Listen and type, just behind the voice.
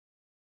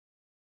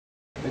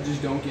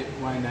just don't get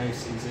why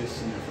knives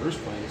exist in the first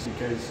place,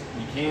 because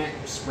you can't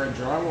spread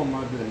drywall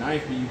mud with a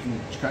knife, but you can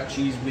cut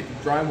cheese with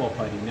a drywall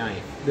putty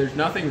knife. There's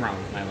nothing wrong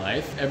with my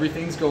life.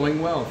 Everything's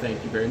going well,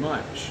 thank you very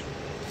much.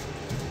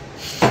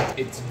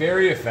 It's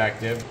very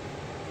effective.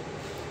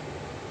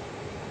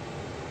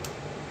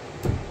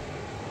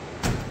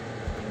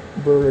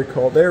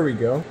 Vertical, there we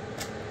go.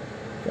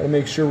 Gotta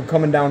make sure we're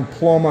coming down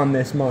plumb on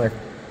this mother.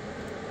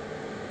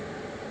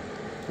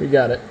 We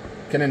got it.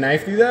 Can a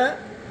knife do that?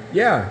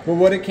 Yeah, but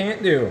what it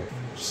can't do,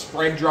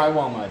 spread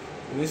drywall mud.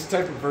 And this is the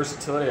type of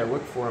versatility I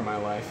look for in my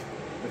life.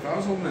 If I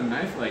was holding a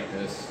knife like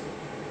this,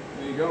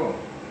 there you go,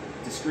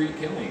 discreet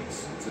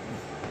killings.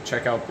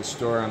 Check out the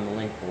store on the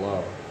link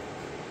below.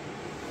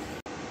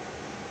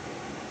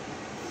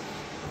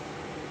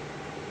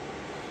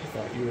 I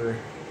thought you were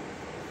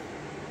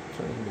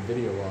turning the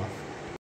video off.